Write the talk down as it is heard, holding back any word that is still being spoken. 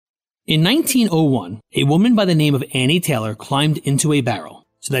In 1901, a woman by the name of Annie Taylor climbed into a barrel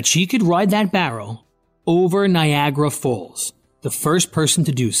so that she could ride that barrel over Niagara Falls, the first person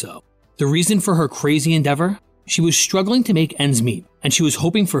to do so. The reason for her crazy endeavor? She was struggling to make ends meet, and she was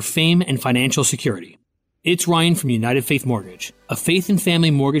hoping for fame and financial security. It's Ryan from United Faith Mortgage, a faith and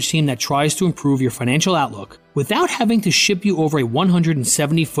family mortgage team that tries to improve your financial outlook without having to ship you over a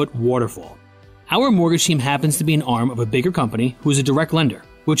 170-foot waterfall. Our mortgage team happens to be an arm of a bigger company who is a direct lender,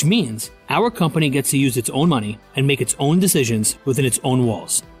 which means our company gets to use its own money and make its own decisions within its own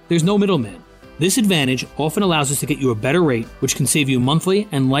walls. There's no middleman. This advantage often allows us to get you a better rate, which can save you monthly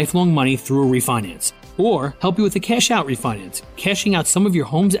and lifelong money through a refinance, or help you with a cash-out refinance, cashing out some of your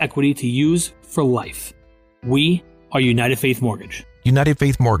home's equity to use for life. We are United Faith Mortgage. United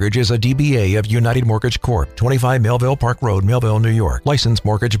Faith Mortgage is a DBA of United Mortgage Corp., 25 Melville Park Road, Melville, New York. Licensed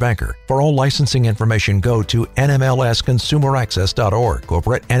mortgage banker. For all licensing information, go to nmlsconsumeraccess.org.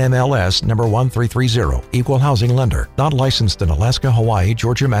 Corporate NMLS number 1330. Equal housing lender. Not licensed in Alaska, Hawaii,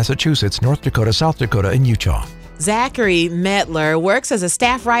 Georgia, Massachusetts, North Dakota, South Dakota, and Utah. Zachary Mettler works as a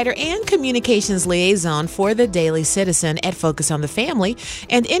staff writer and communications liaison for the Daily Citizen at Focus on the Family.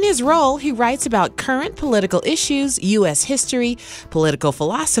 And in his role, he writes about current political issues, U.S. history, political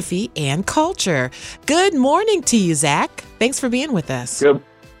philosophy, and culture. Good morning to you, Zach. Thanks for being with us. Good.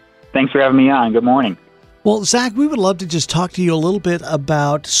 Thanks for having me on. Good morning. Well, Zach, we would love to just talk to you a little bit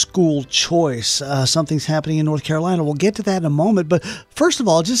about school choice. Something's happening in North Carolina. We'll get to that in a moment. But first of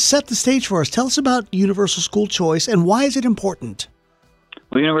all, just set the stage for us. Tell us about universal school choice and why is it important?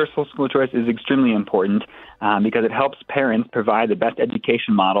 Well, universal school choice is extremely important because it helps parents provide the best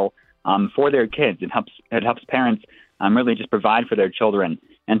education model for their kids. It helps parents really just provide for their children.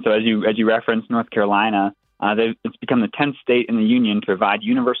 And so as you referenced North Carolina, it's become the 10th state in the union to provide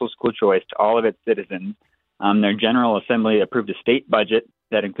universal school choice to all of its citizens. Their General Assembly approved a state budget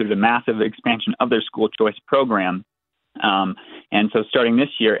that included a massive expansion of their school choice program. And so starting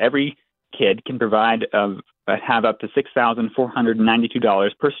this year, every kid can have up to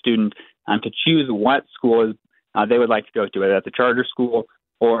 $6,492 per student to choose what school they would like to go to, whether that's a charter school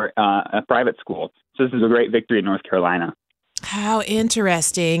or a private school. So this is a great victory in North Carolina. How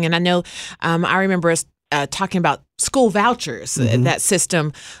interesting. And I know I remember us talking about school vouchers, that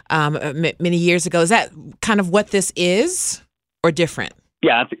system many years ago. Is that kind of what this is or different?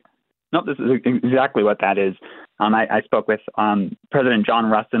 Yeah, this is exactly what that is. I spoke with President John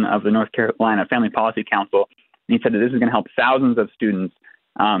Rustin of the North Carolina Family Policy Council, and he said that this is going to help thousands of students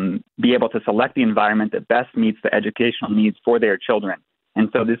be able to select the environment that best meets the educational needs for their children. And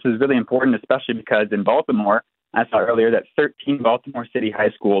so this is really important, especially because in Baltimore, I saw earlier that 13 Baltimore City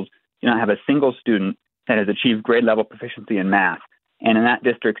high schools do not have a single student that has achieved grade level proficiency in math. And in that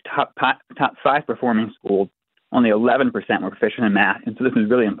district's top 5 performing schools, only 11% were proficient in math. And so this is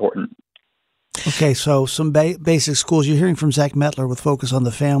really important. Okay, so some basic schools. You're hearing from Zach Mettler with Focus on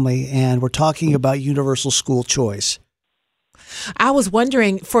the Family, and we're talking about universal school choice. I was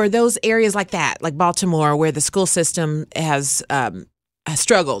wondering, for those areas like that, like Baltimore, where the school system has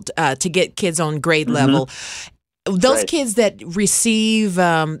struggled to get kids on grade level, those right. kids that receive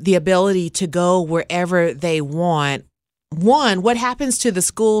the ability to go wherever they want, one, what happens to the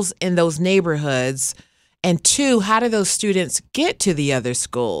schools in those neighborhoods? And two, how do those students get to the other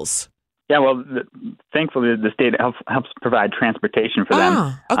schools? Yeah, well, thankfully, the state helps provide transportation for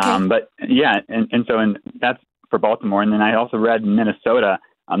them. Okay. And that's for Baltimore. And then I also read in Minnesota,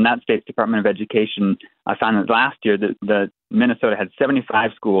 that state's Department of Education found that last year that Minnesota had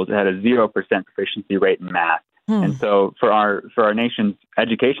 75 schools that had a 0% proficiency rate in math. And so for our nation's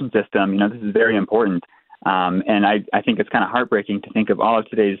education system, this is very important. And I think it's kind of heartbreaking to think of all of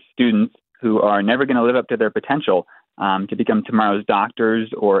today's students who are never going to live up to their potential to become tomorrow's doctors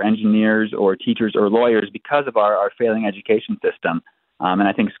or engineers or teachers or lawyers because of our failing education system. And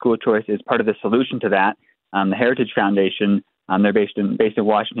I think school choice is part of the solution to that. The Heritage Foundation, they're based in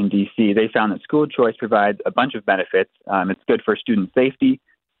Washington, D.C. They found that school choice provides a bunch of benefits. It's good for student safety.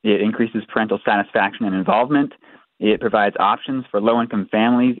 It increases parental satisfaction and involvement. It provides options for low-income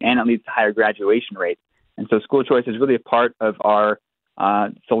families, and it leads to higher graduation rates. And so school choice is really a part of our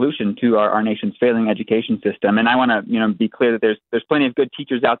solution to our nation's failing education system. And I want to be clear that there's plenty of good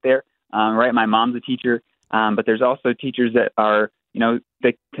teachers out there. Right, my mom's a teacher, but there's also teachers that are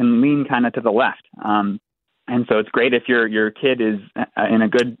that can lean kind of to the left. And so it's great if your kid is in a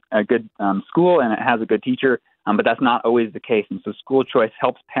good school and it has a good teacher, but that's not always the case. And so school choice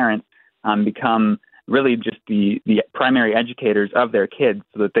helps parents become really just the primary educators of their kids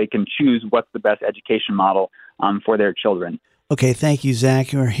so that they can choose what's the best education model for their children. Okay, thank you,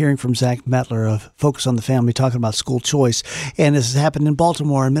 Zach. We're hearing from Zach Mettler of Focus on the Family talking about school choice. And this has happened in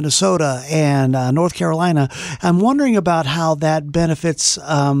Baltimore and Minnesota and North Carolina. I'm wondering about how that benefits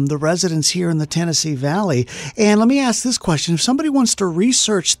the residents here in the Tennessee Valley. And let me ask this question. If somebody wants to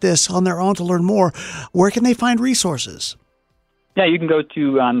research this on their own to learn more, where can they find resources? Yeah, you can go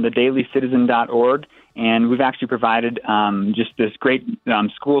to thedailycitizen.org. And we've actually provided just this great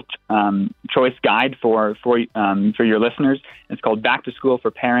school choice guide for your listeners. It's called Back to School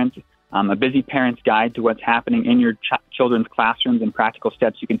for Parents, a busy parent's guide to what's happening in your children's classrooms and practical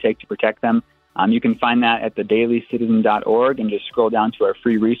steps you can take to protect them. You can find that at thedailycitizen.org and just scroll down to our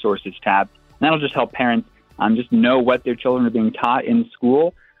free resources tab. And that'll just help parents just know what their children are being taught in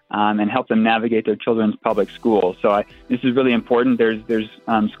school and help them navigate their children's public schools. So this is really important. There's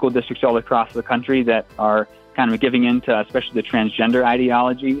school districts all across the country that are kind of giving into, especially the transgender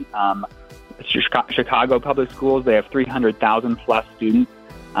ideology. Chicago public schools, they have 300,000 plus students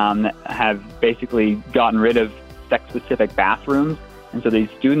that have basically gotten rid of sex-specific bathrooms. And so these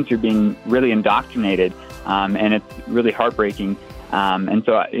students are being really indoctrinated, and it's really heartbreaking. And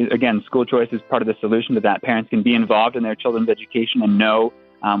so, again, school choice is part of the solution to that. Parents can be involved in their children's education and know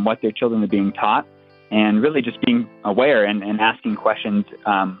what their children are being taught, and really just being aware and asking questions,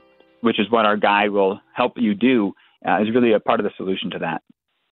 which is what our guide will help you do, is really a part of the solution to that.